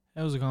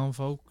How's it going,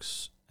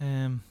 folks?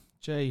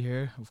 Jay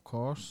here, of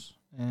course.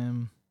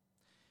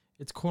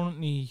 It's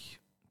currently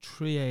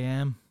 3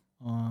 a.m.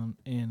 on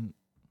in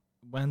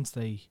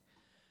Wednesday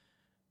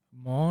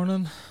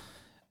morning.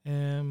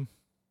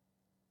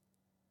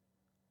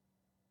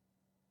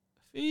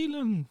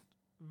 Feeling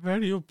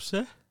very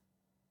upset,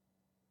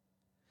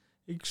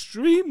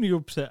 extremely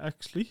upset,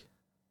 actually.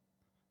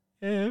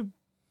 The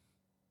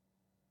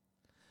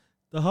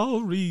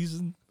whole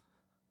reason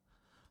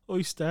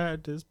I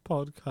started this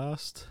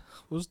podcast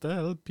was to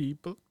help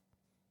people.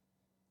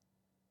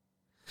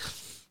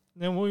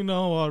 Now I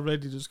know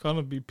already there's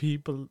gonna be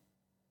people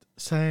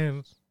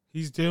saying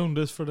he's doing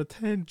this for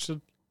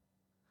attention,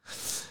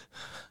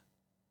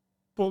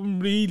 but I'm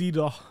really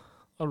not.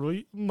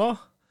 Alright, I'm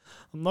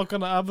not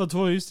gonna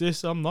advertise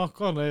this. I'm not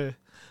gonna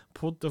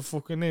put the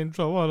fucking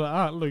intro on it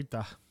out like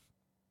that.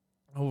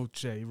 Oh,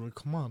 Jay, right,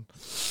 come on.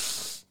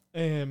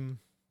 I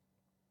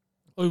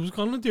was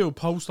gonna do a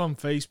post on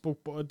Facebook,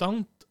 but I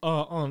don't.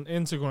 On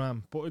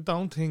Instagram, but I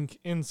don't think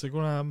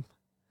Instagram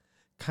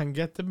can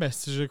get the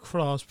message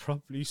across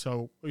properly,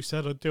 so I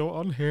said I'd do it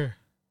on here.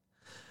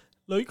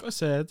 Like I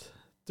said,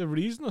 the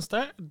reason I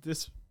started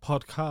this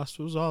podcast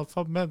was all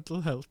for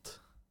mental health.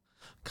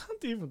 I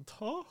can't even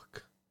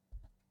talk.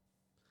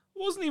 I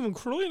wasn't even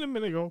crying a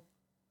minute ago.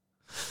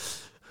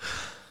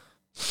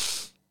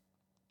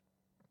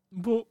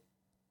 But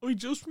I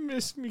just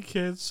miss my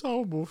kids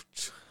so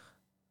much.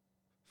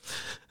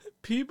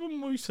 People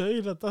might say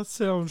that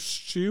sounds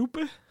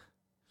stupid,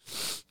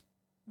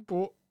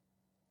 but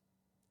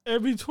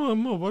every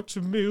time I watch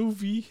a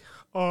movie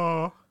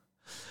or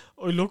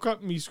I look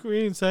at my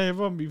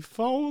screensaver on my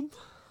phone,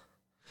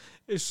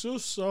 it's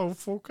just so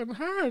fucking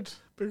hard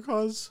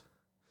because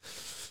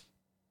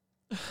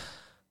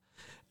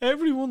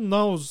everyone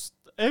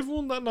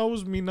that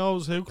knows me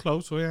knows how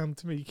close I am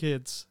to my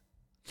kids.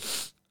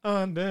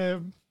 And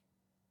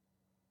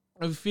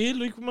I feel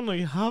like when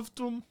I have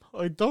them,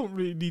 I don't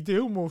really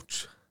do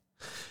much.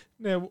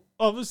 Now,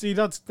 obviously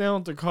that's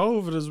down to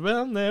COVID as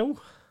well now.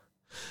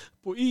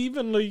 But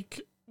even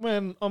like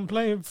when I'm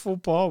playing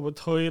football with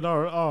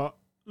Tyler, or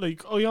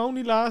like I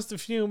only last a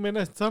few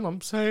minutes and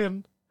I'm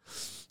saying,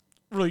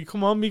 right,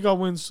 come on, we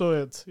go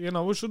inside. You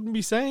know, I shouldn't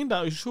be saying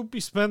that. I should be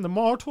spending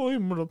more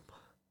time with him.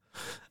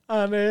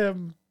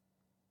 And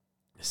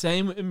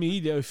same with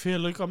Amelia. I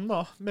feel like I'm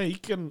not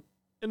making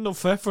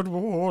enough effort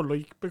with her,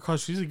 like,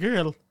 because she's a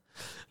girl.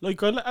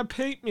 Like, I let her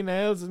paint my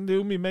nails and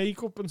do my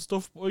makeup and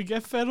stuff, but I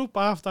get fed up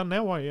after an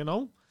hour, you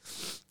know?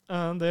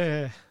 And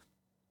I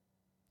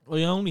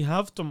only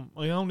have them.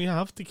 I only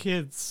have the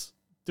kids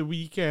the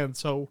weekend,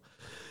 so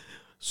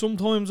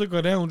sometimes I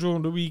go down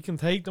during the week and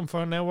take them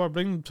for an hour,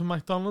 bring them to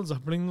McDonald's, I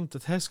bring them to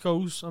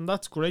Tesco's, and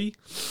that's great.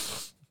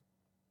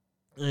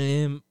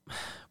 But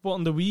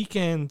on the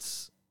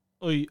weekends,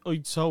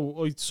 I'd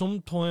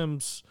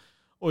sometimes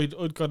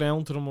I'd go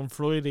down to them on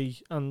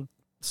Friday and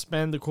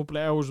spend a couple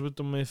of hours with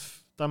them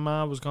if their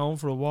ma was going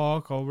for a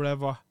walk or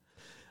whatever.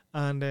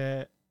 And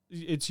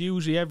it's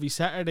usually every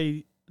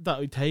Saturday that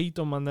I take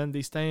them, and then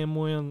they stay in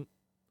mine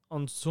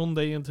on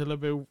Sunday until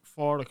about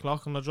 4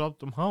 o'clock and I drop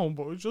them home.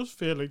 But I just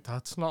feel like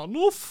that's not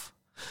enough.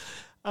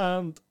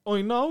 And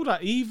I know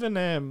that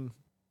even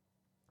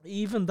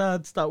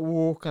dads that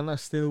work and are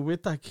still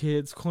with their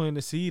kids kind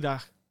of see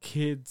that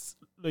kids,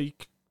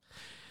 like,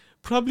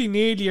 probably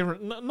nearly,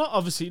 not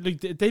obviously,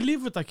 like, they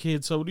live with their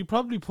kids, so they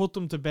probably put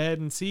them to bed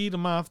and see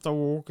them after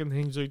work and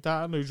things like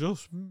that, and I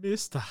just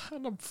miss that,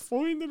 and I'm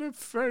finding it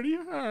very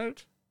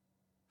hard.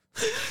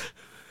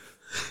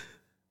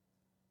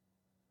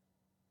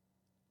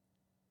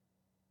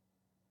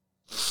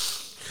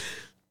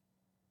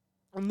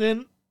 And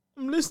then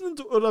I'm listening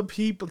to other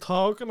people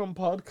talking on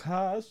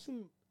podcasts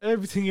and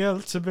everything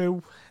else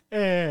about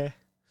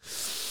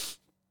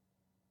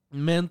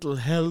mental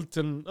health,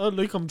 and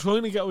like, I'm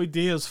trying to get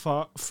ideas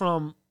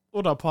from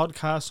other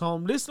podcasts, so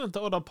I'm listening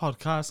to other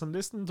podcasts and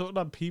listening to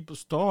other people's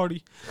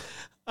story,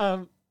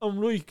 and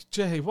I'm like,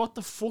 Jay, what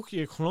the fuck are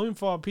you crying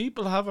for?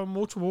 People have it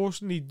much worse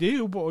than they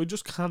do, but I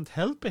just can't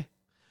help it.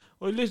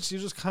 I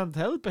literally just can't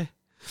help it.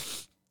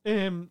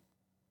 I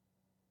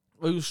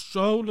was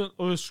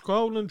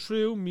scrolling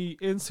through my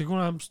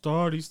Instagram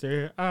stories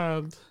there,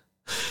 and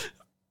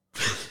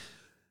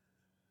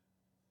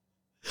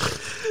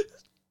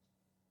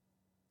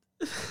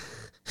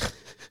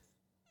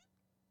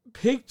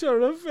picture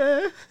of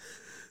a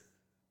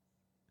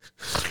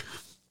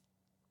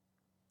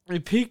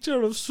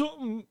picture of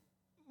something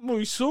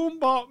my son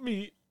bought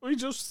me. I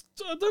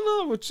don't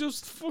know, it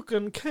just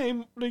fucking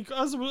came, like,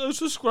 as I was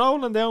just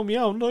scrolling down my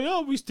own. I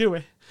always do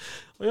it.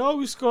 I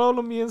always scroll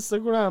on my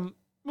Instagram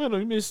when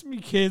I miss me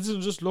kids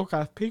and just look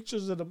at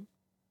pictures of them.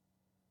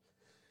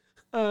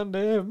 And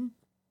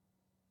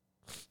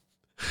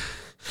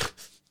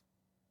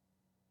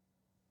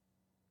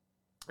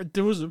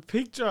there was a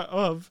picture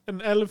of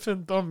an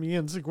elephant on my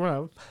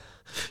Instagram.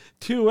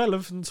 2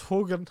 elephants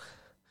hugging.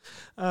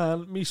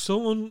 And my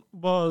son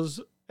was,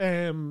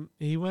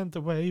 he went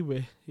away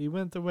with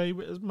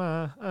his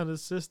ma and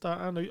his sister,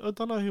 and I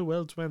don't know who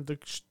else went. They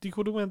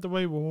could have went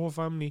away with her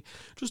family,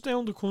 just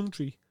down the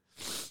country.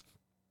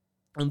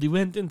 And they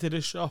went into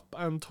the shop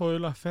and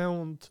Tyler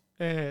found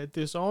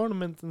this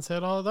ornament and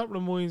said, "Oh, that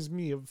reminds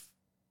me of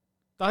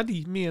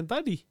me and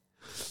Daddy."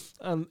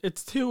 And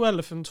it's two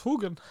elephants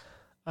hugging.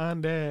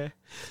 And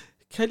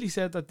Kelly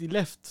said that they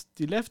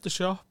left the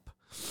shop.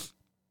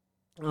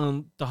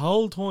 And the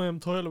whole time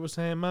Tyler was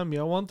saying, "Mammy,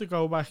 I want to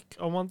go back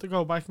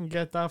and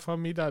get that for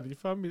me daddy.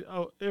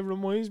 Oh, it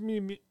reminds me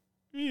of me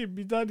and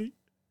me daddy."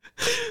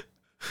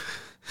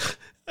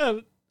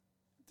 And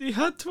they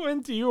had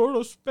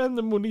 €20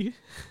 spending money.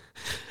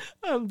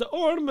 And the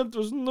ornament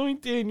was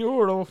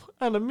 €19.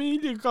 And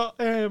Amelia got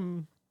I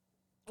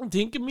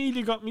think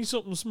Amelia got me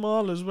something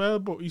small as well,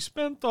 but he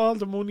spent all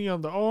the money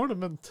on the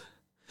ornament.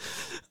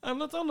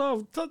 And I don't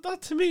know,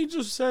 that to me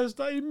just says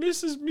that he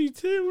misses me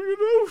too, you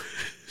know.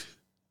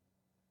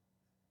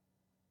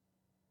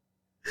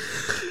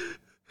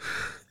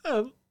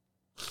 And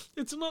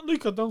it's not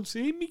like I don't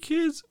see me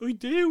kids. I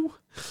do.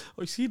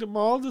 I see them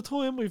all the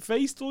time. I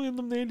FaceTime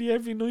them nearly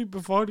every night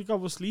before they go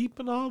to sleep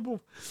and all.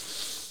 But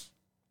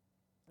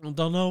I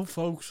don't know,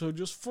 folks. I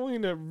just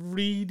find it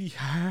really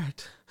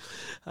hard.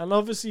 And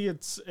obviously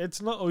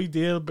it's not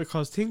ideal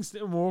because things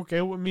didn't work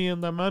out with me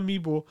and their mammy.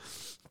 But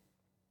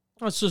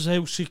that's just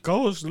how shit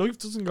goes. Life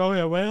doesn't go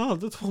your way all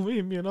the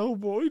time, you know.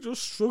 But I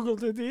just struggle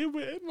to deal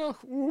with it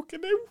not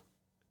working out.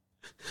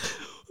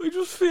 I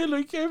just feel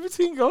like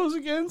everything goes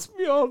against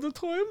me all the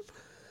time.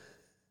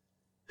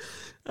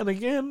 And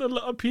again, a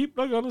lot of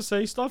people are going to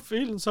say, "Stop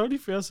feeling sorry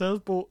for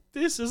yourself," but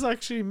this is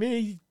actually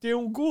me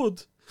doing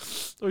good.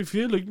 I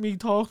feel like me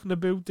talking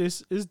about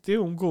this is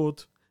doing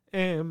good.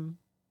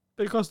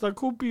 Because there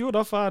could be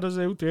other fathers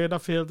out there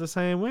that feel the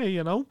same way,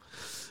 you know.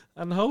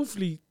 And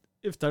hopefully,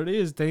 if there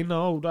is, they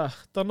know that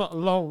they're not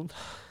alone.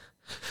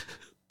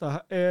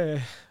 That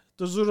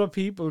there's other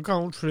people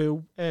going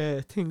through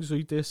things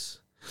like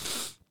this.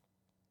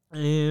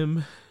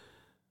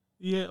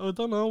 Yeah, I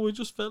don't know. I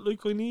just felt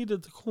like I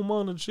needed to come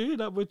on and share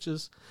that with you,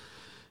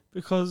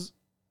 because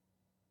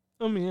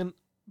I mean,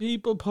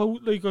 people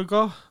post like I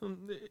got.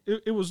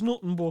 It was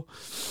nothing but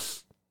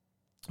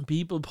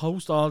people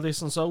post all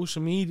this on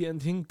social media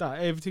and think that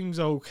everything's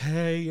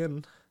okay,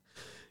 and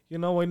you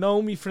know, I know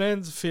my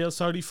friends feel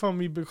sorry for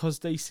me because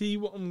they see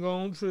what I'm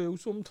going through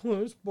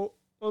sometimes, but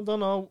I don't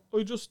know.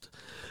 I just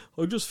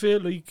feel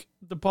like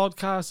the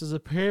podcast is a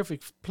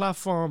perfect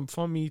platform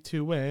for me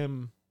to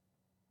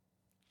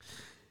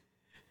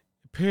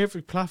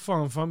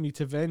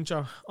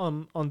venture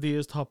on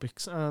these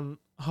topics, and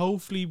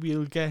hopefully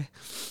we'll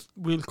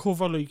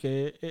cover like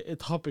a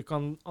topic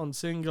on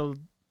single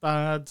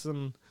dads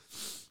and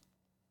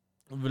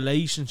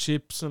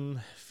relationships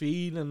and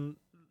feeling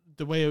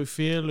the way I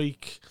feel.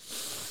 Like,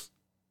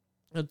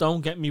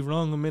 don't get me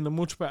wrong, I'm in a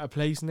much better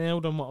place now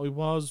than what I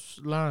was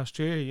last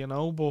year, you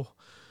know, but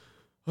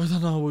I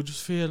don't know, I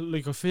just feel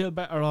like I feel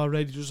better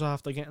already just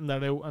after getting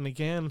that out. And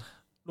again,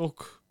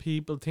 look,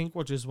 people, think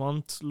what you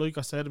want. Like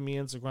I said on my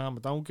Instagram, I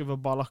don't give a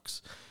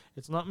bollocks.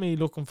 It's not me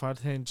looking for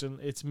attention.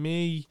 It's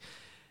me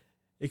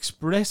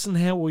expressing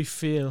how I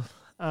feel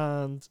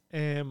and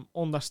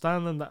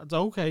understanding that it's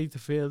okay to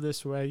feel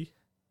this way.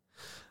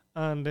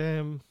 And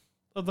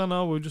I don't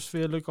know, I just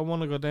feel like I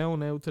want to go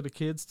down now to the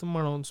kids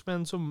tomorrow and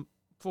spend some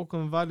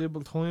fucking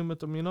valuable time with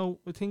them, you know.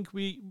 I think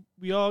we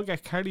all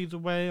get carried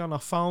away on our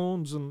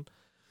phones and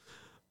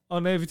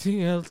on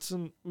everything else,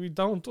 and we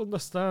don't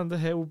understand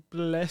how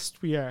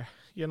blessed we are,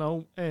 you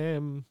know.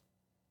 I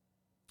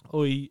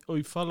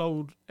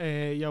followed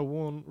your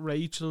one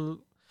Rachel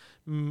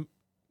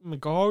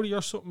McGorry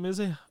or something, is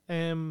it?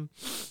 Her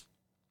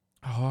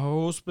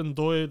husband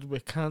died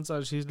with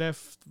cancer. She's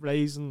left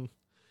raising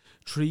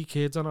 3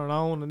 kids on her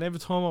own, and every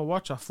time I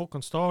watch a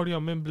fucking story,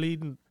 I'm in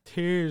bleeding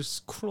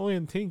tears,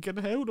 crying, thinking,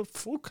 how the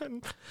fuck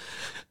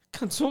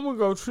can someone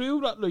go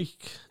through that,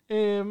 like?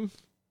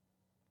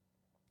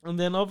 And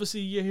then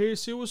obviously you hear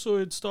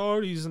suicide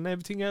stories and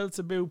everything else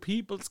about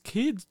people's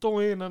kids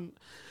dying, and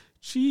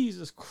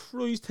Jesus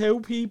Christ, how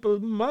people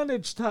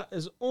manage that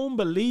is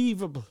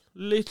unbelievable.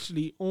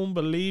 Literally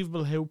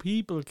unbelievable how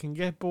people can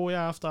get by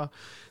after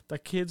their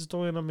kids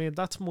dying. I mean,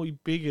 that's my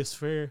biggest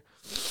fear.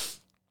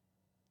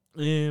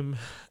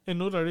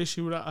 Another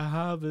issue that I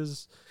have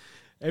is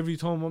every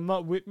time I'm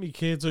not with me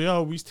kids, I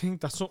always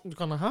think that something's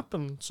gonna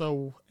happen.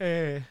 So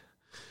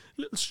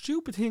little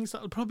stupid things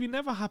that'll probably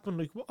never happen,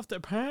 like what if the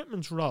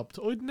apartment's robbed?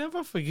 I'd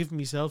never forgive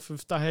myself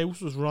if the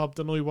house was robbed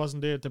and I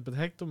wasn't there to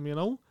protect them, you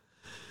know.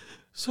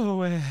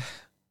 So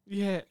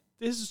yeah,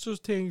 this is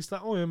just things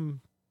that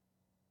I'm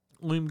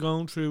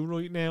going through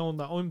right now and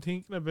that I'm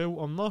thinking about.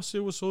 I'm not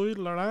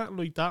suicidal or anything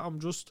like that. I'm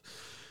just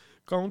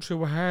going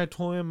through a hard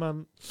time,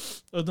 and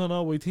I don't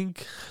know, I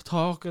think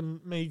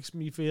talking makes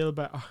me feel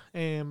better.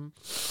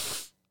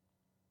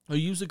 I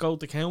used to go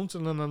to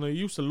counselling and I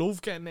used to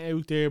love getting it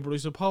out there, but I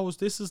suppose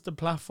this is the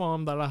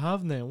platform that I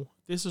have now.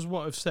 This is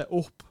what I've set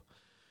up.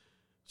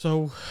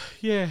 So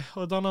yeah,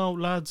 I don't know,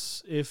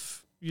 lads,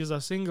 if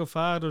you're single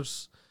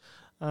fathers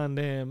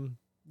and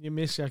you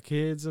miss your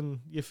kids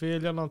and you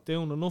feel you're not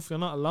doing enough, you're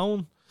not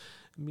alone.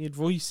 My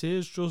advice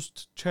is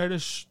just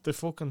cherish the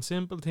fucking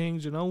simple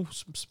things, you know.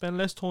 Spend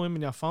less time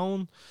on your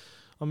phone.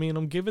 I mean,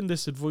 I'm giving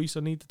this advice, I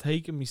need to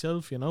take it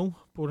myself, you know.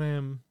 But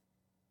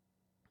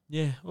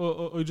yeah,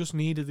 I just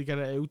needed to get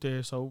it out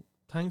there. So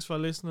thanks for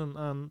listening,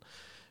 and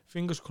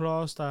fingers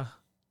crossed that,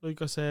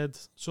 like I said,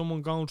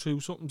 someone going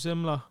through something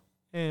similar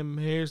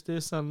hears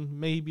this and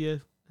maybe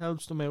it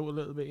helps them out a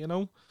little bit, you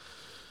know.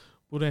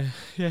 But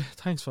yeah,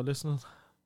 thanks for listening.